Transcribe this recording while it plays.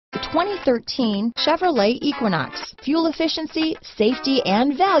2013 Chevrolet Equinox. Fuel efficiency, safety,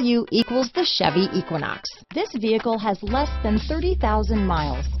 and value equals the Chevy Equinox. This vehicle has less than 30,000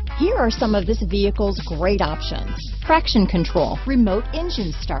 miles. Here are some of this vehicle's great options: traction control, remote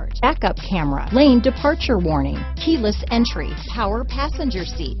engine start, backup camera, lane departure warning, keyless entry, power passenger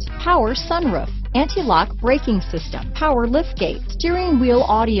seat, power sunroof, anti-lock braking system, power liftgate, steering wheel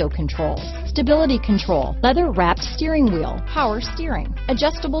audio controls, stability control, leather-wrapped steering wheel, power steering,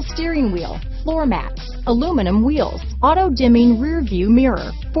 adjustable steering wheel, floor mats, aluminum wheels, auto-dimming rear-view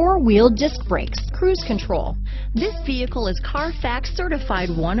mirror, four-wheel disc brakes, cruise control. This vehicle is Carfax certified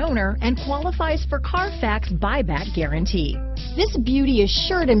one owner and qualifies for Carfax buyback guarantee. This beauty is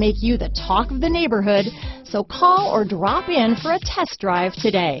sure to make you the talk of the neighborhood, so call or drop in for a test drive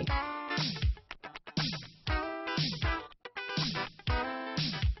today.